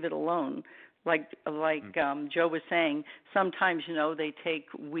I'll leave it alone. Like Joe was saying, sometimes, they take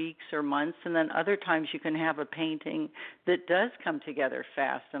weeks or months, and then other times you can have a painting that does come together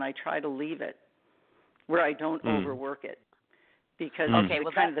fast, and I try to leave it where I don't overwork it, because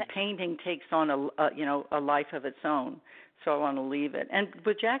the painting takes on a life of its own. So I want to leave it. And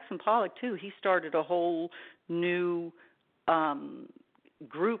with Jackson Pollock too, he started a whole new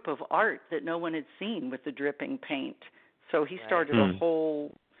group of art that no one had seen with the dripping paint. So he started a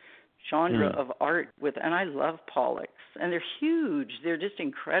whole genre of art and I love Pollocks, and they're huge. They're just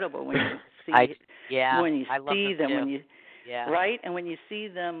incredible when you see when you see them, right, and when you see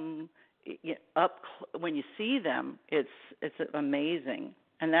them when you see them, it's amazing,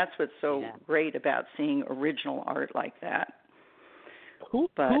 and that's what's so great about seeing original art like that. Who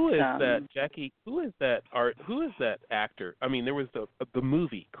is that, Jackie? Who is that art? Who is that actor? I mean, there was the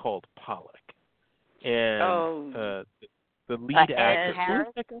movie called Pollock, and the lead actor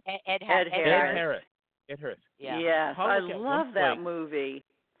Ed Harris. Ed Harris. Yeah. Yes, I love that movie.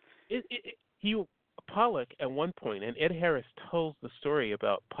 Pollock at one point, and Ed Harris tells the story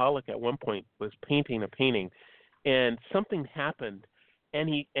about Pollock at one point was painting a painting, and something happened, and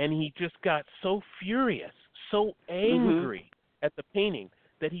he just got so furious, so angry at the painting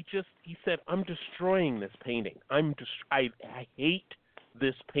that he said, "I'm destroying this painting. I hate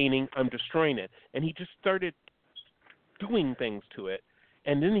this painting. I'm destroying it." And he just started doing things to it,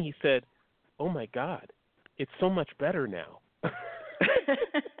 and then he said, "Oh my God, it's so much better now."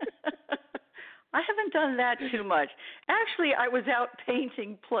 I haven't done that too much. Actually, I was out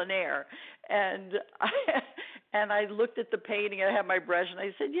painting plein air, and I looked at the painting. I had my brush, and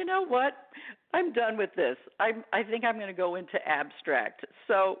I said, "You know what? I'm done with this. I think I'm going to go into abstract."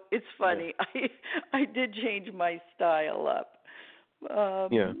 So it's funny. Yeah. I did change my style up.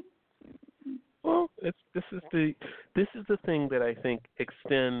 Well, this is the thing that I think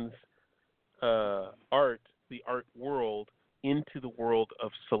extends art, the art world, into the world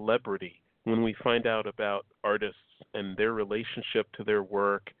of celebrity. When we find out about artists and their relationship to their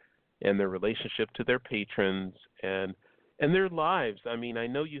work and their relationship to their patrons and their lives. I mean, I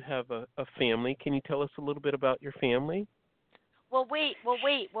know you have a family. Can you tell us a little bit about your family? Well, wait. I'm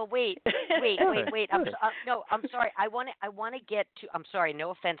sorry. I want to get to. I'm sorry. No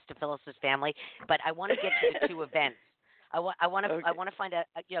offense to Phyllis's family, but I want to get to the 2 events. I want to find out,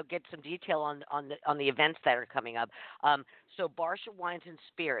 get some detail on the events that are coming up. So Barsha Wines and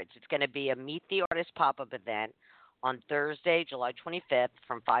Spirits, it's going to be a Meet the Artist pop-up event on Thursday, July 25th,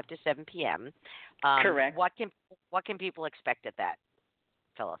 from 5 to 7 p.m. Correct. What can people expect at that,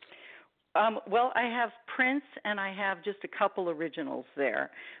 Phyllis? Well, I have prints and I have just a couple originals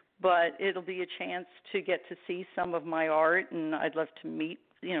there, but it'll be a chance to get to see some of my art, and I'd love to meet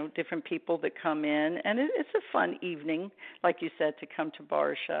different people that come in, and it's a fun evening, like you said, to come to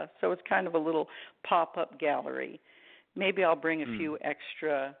Barsha. So it's kind of a little pop-up gallery. Maybe I'll bring a few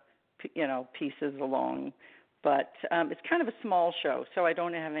extra, pieces along, but it's kind of a small show, so I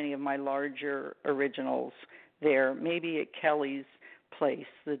don't have any of my larger originals there. Maybe at Kelly's place,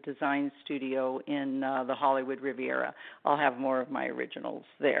 the design studio in the Hollywood Riviera, I'll have more of my originals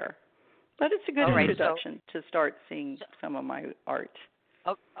there. But it's a good introduction to start seeing some of my art.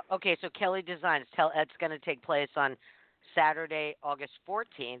 Okay, so Kelly Designs, it's going to take place on Saturday, August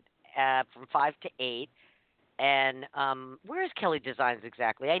 14th from 5 to 8. And where is Kelly Designs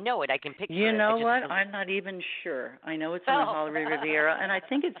exactly? I know it. I can picture it. You know what? I'm not even sure. I know it's in the Hollywood Riviera, and I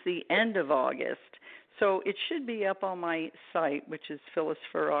think it's the end of August. So it should be up on my site, which is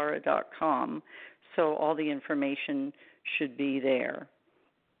phyllisferrara.com. So all the information should be there.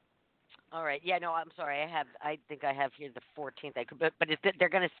 All right. Yeah, no, I'm sorry. I think I have here the 14th. But they're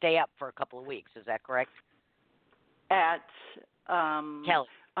going to stay up for a couple of weeks. Is that correct? At Kelly.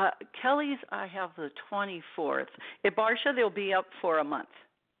 Kelly's, I have the 24th. At Barsha, they'll be up for a month.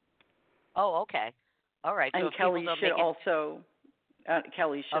 Oh, okay. All right. And so Kelly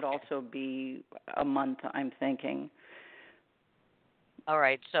should also be a month, I'm thinking. All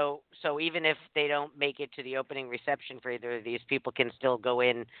right. So even if they don't make it to the opening reception for either of these, people can still go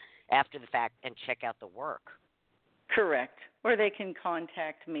in after the fact and check out the work. Correct. Or they can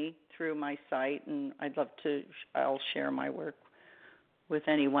contact me through my site, and I'll share my work with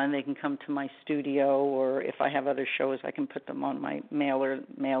anyone. They can come to my studio, or if I have other shows, I can put them on my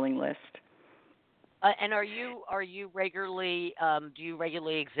mailing list. And are you regularly do you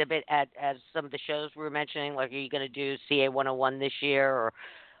regularly exhibit at some of the shows we were mentioning? Like, are you going to do CA 101 this year, or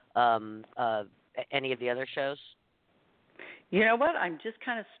any of the other shows? You know what? I'm just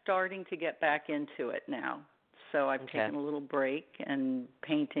kind of starting to get back into it now. So I've Okay. taken a little break and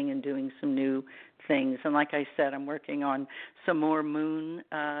painting and doing some new things. And like I said, I'm working on some more moon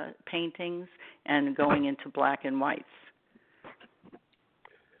paintings and going into black and whites.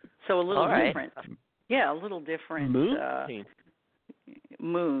 So a little All right. different. Yeah, a little different. Moon paint.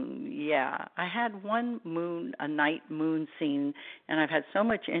 Moon, yeah. I had one moon, a night moon scene, and I've had so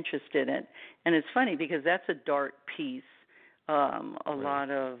much interest in it. And it's funny because that's a dark piece. A lot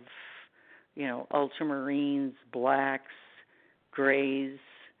of, ultramarines, blacks, grays,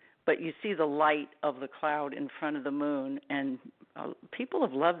 but you see the light of the cloud in front of the moon, and people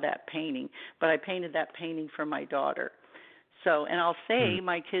have loved that painting. But I painted that painting for my daughter. So, and I'll say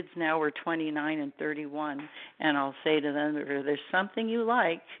my kids now are 29 and 31, and I'll say to them, if there's something you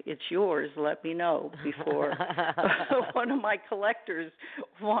like, it's yours, let me know before one of my collectors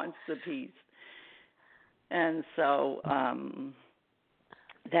wants the piece. And so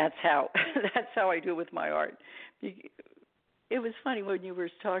that's how I do with my art. It was funny when you were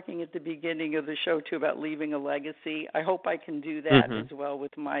talking at the beginning of the show too about leaving a legacy. I hope I can do that as well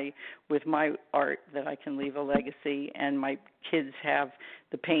with my art, that I can leave a legacy and my kids have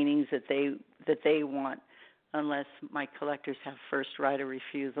the paintings that they want, unless my collectors have first right of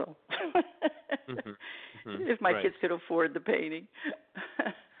refusal. If my kids could afford the painting.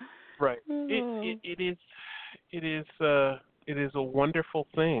 Right. It is a wonderful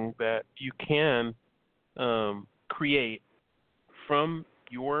thing that you can create from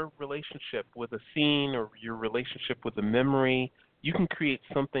your relationship with a scene or your relationship with a memory. You can create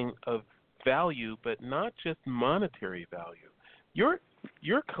something of value, but not just monetary value. Your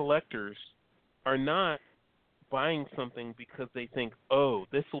collectors are not buying something because they think, oh,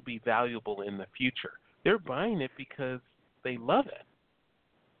 this will be valuable in the future. They're buying it because they love it.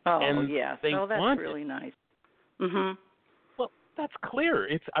 Oh, and yeah. they that's want really it. nice. Mhm. Well, that's clear.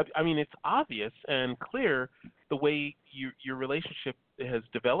 I mean, it's obvious and clear the way your relationship has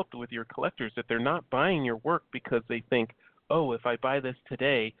developed with your collectors, that they're not buying your work because they think, oh, if I buy this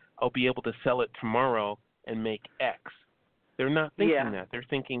today, I'll be able to sell it tomorrow and make X. They're not thinking that. They're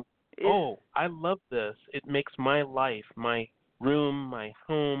thinking, oh, I love this. It makes my life, my room, my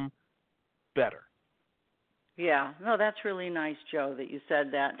home better. Yeah, no, that's really nice, Joe, that you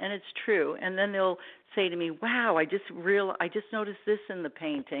said that, and it's true. And then they'll say to me, "Wow, I just noticed this in the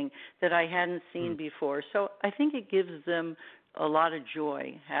painting that I hadn't seen before." So I think it gives them a lot of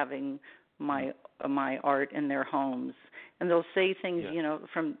joy having my art in their homes, and they'll say things,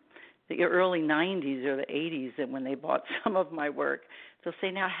 from the early '90s or the '80s, that when they bought some of my work, they'll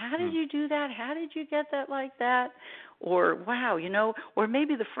say, "Now, how did you do that? How did you get that like that?" Or, "Wow, or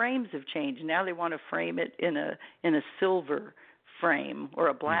maybe the frames have changed. Now they want to frame it in a silver frame or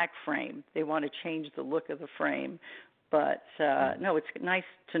a black frame. They want to change the look of the frame." But no, it's nice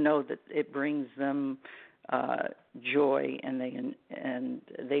to know that it brings them joy, and they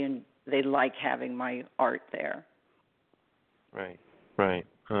like having my art there. Right.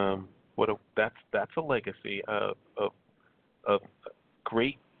 That's a legacy of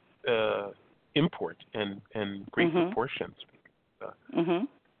great import and great proportions.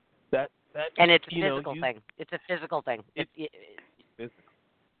 That and it's a physical thing. It's a physical thing. It's physical.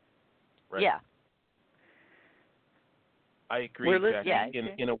 Right. Yeah. I agree, Jackie. Yeah.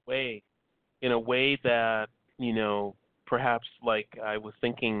 In a way that, perhaps, like I was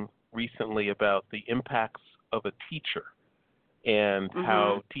thinking recently about the impacts of a teacher and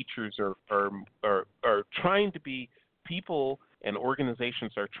how teachers are trying to be, people and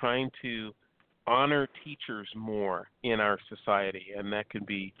organizations are trying to honor teachers more in our society, and that can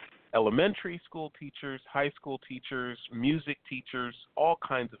be elementary school teachers, high school teachers, music teachers, all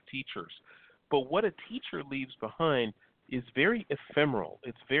kinds of teachers. But what a teacher leaves behind is very ephemeral.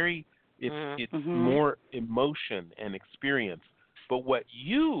 It's more emotion and experience. But what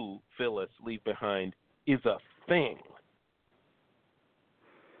you, Phyllis, leave behind is a thing.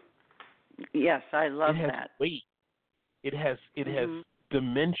 Yes, I love that. It has that. weight. It has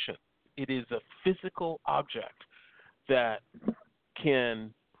dimension. It is a physical object that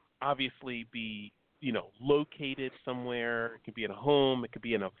can obviously be, located somewhere. It could be in a home. It could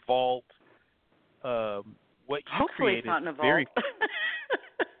be in a vault. What you Hopefully create it's not is in a vault. very.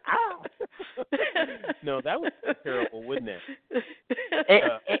 No, that would be terrible, wouldn't it?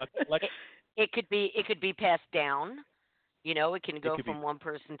 It could be passed down. It can go from one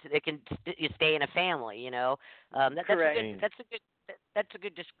person to. It can stay in a family. Correct. That's a good. that's a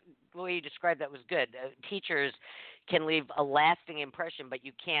good the way you described that was good. Teachers can leave a lasting impression, but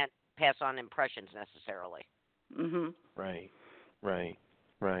you can't pass on impressions necessarily. Mhm. Right, right,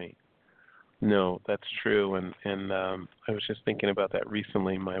 right. No, that's true. And I was just thinking about that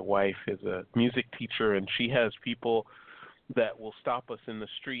recently. My wife is a music teacher, and she has people that will stop us in the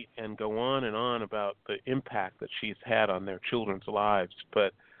street and go on and on about the impact that she's had on their children's lives.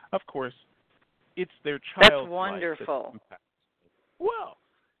 But of course, it's their That's child's life that wonderful. the impact. Well,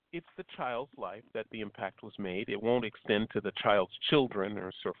 it's the child's life that the impact was made. It won't extend to the child's children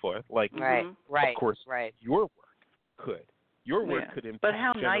or so forth. Like, Right, Mhm. right, of course, right. your work could. Your work Yeah. could impact But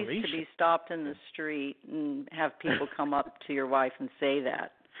how nice to generations. be stopped in the street and have people come up to your wife and say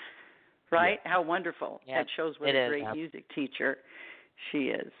that. Right? How wonderful. Yeah, That shows what it a is. great music teacher she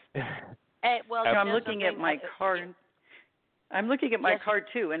is. Well, So you I'm know looking at something? my card. I'm looking at my Yes. card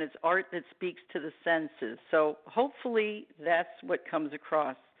too, and it's art that speaks to the senses. So hopefully that's what comes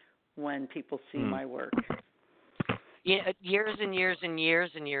across when people see my work. Yeah, years and years and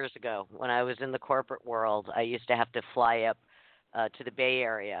years and years ago, when I was in the corporate world, I used to have to fly up to the Bay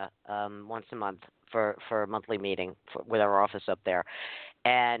Area once a month for a monthly meeting with our office up there,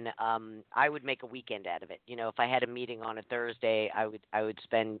 and I would make a weekend out of it. You know, if I had a meeting on a Thursday, I would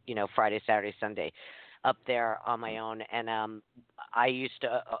spend Friday, Saturday, Sunday up there on my own, and I used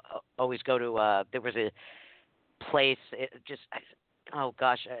to always go to there was a place oh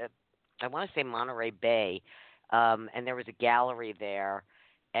gosh, I want to say Monterey Bay, and there was a gallery there.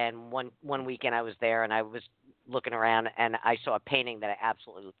 And one weekend I was there, and I was looking around, and I saw a painting that I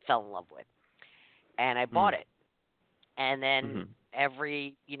absolutely fell in love with, and I bought it. And then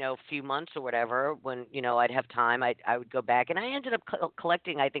every few months or whatever, when I'd have time, I would go back, and I ended up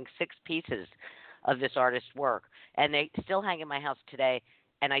collecting I think 6 pieces of this artist's work, and they still hang in my house today,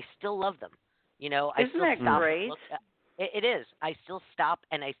 and I still love them. I Isn't still that stop great? and look. It is. I still stop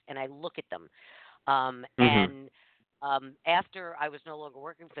and I look at them, and after I was no longer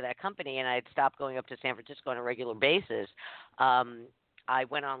working for that company and I had stopped going up to San Francisco on a regular basis, I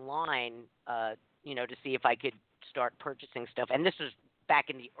went online, to see if I could start purchasing stuff. And this was back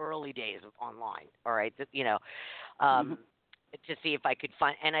in the early days of online. All right, to see if I could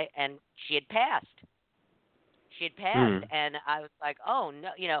find. And she had passed. She had passed, and I was like, oh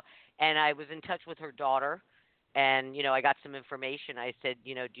no, And I was in touch with her daughter. And, I got some information. I said,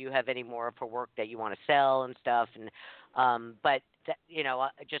 do you have any more of her work that you want to sell and stuff? And, but,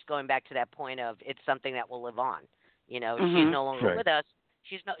 just going back to that point of it's something that will live on. She's no longer with us.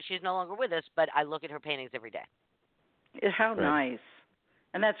 She's no longer with us, but I look at her paintings every day. How nice.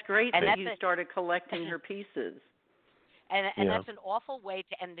 And that's great And that you started collecting her pieces. And that's an awful way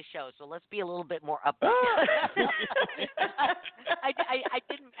to end the show. So let's be a little bit more upbeat. I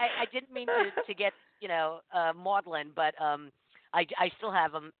didn't mean to get maudlin, but I still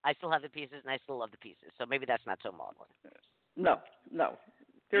have them. I still have the pieces, and I still love the pieces. So maybe that's not so maudlin. No,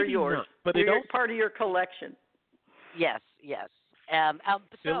 they're Maybe yours. Not, but they're also part of your collection. Yes.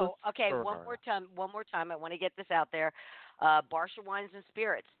 So okay, Ferrara. one more time. I want to get this out there. Barsha Wines and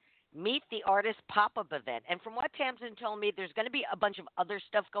Spirits. Meet the Artist pop-up event. And from what Tamsin told me, there's going to be a bunch of other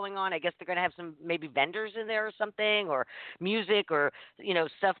stuff going on. I guess they're going to have some maybe vendors in there or something, or music or,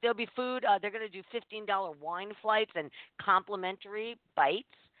 stuff. There'll be food. They're going to do $15 wine flights and complimentary bites.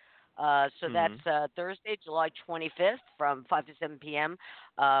 So that's Thursday, July 25th from 5 to 7 p.m.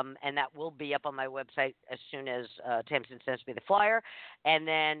 And that will be up on my website as soon as Tamsin sends me the flyer. And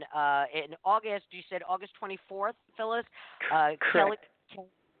then in August, you said August 24th, Phyllis? Correct.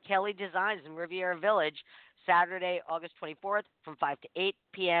 Kelly Designs in Riviera Village, Saturday, August 24th from 5 to 8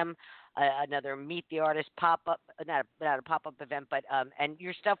 p.m. Another Meet the Artist pop-up, not a pop-up event, but and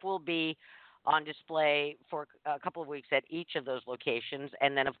your stuff will be on display for a couple of weeks at each of those locations.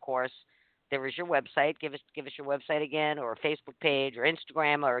 And then, of course, there is your website. Give us your website again, or a Facebook page, or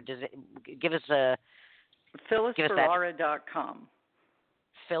Instagram, or give us a PhyllisFerrara.com.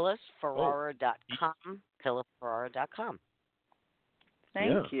 PhyllisFerrara.com. PhyllisFerrara.com.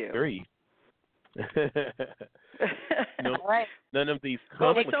 Thank you. Very. Right. None of these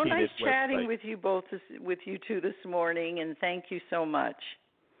Well, complicated it's so nice chatting websites. with you two this morning, and thank you so much.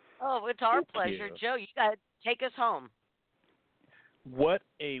 Oh, it's our Thank pleasure. you. Joe, you got to take us home. What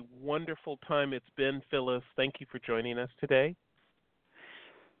a wonderful time it's been, Phyllis. Thank you for joining us today.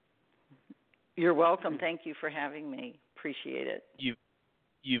 You're welcome. Thank you for having me. Appreciate it. You've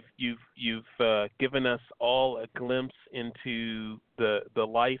given us all a glimpse into the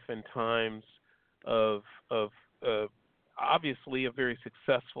life and times of obviously a very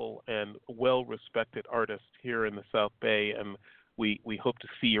successful and well-respected artist here in the South Bay, and we hope to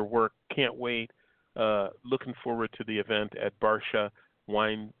see your work. Can't wait looking forward to the event at Barsha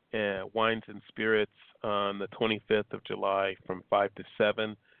Wines and Spirits on the 25th of July from 5 to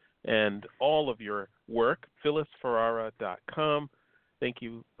 7. And all of your work, phyllisferrara.com. Thank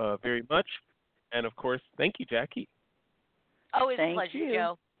you very much. And, of course, thank you, Jackie. Always a Thank pleasure, you.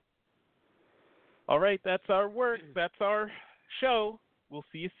 Joe. All right, that's our work. That's our show. We'll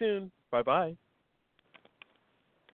see you soon. Bye-bye.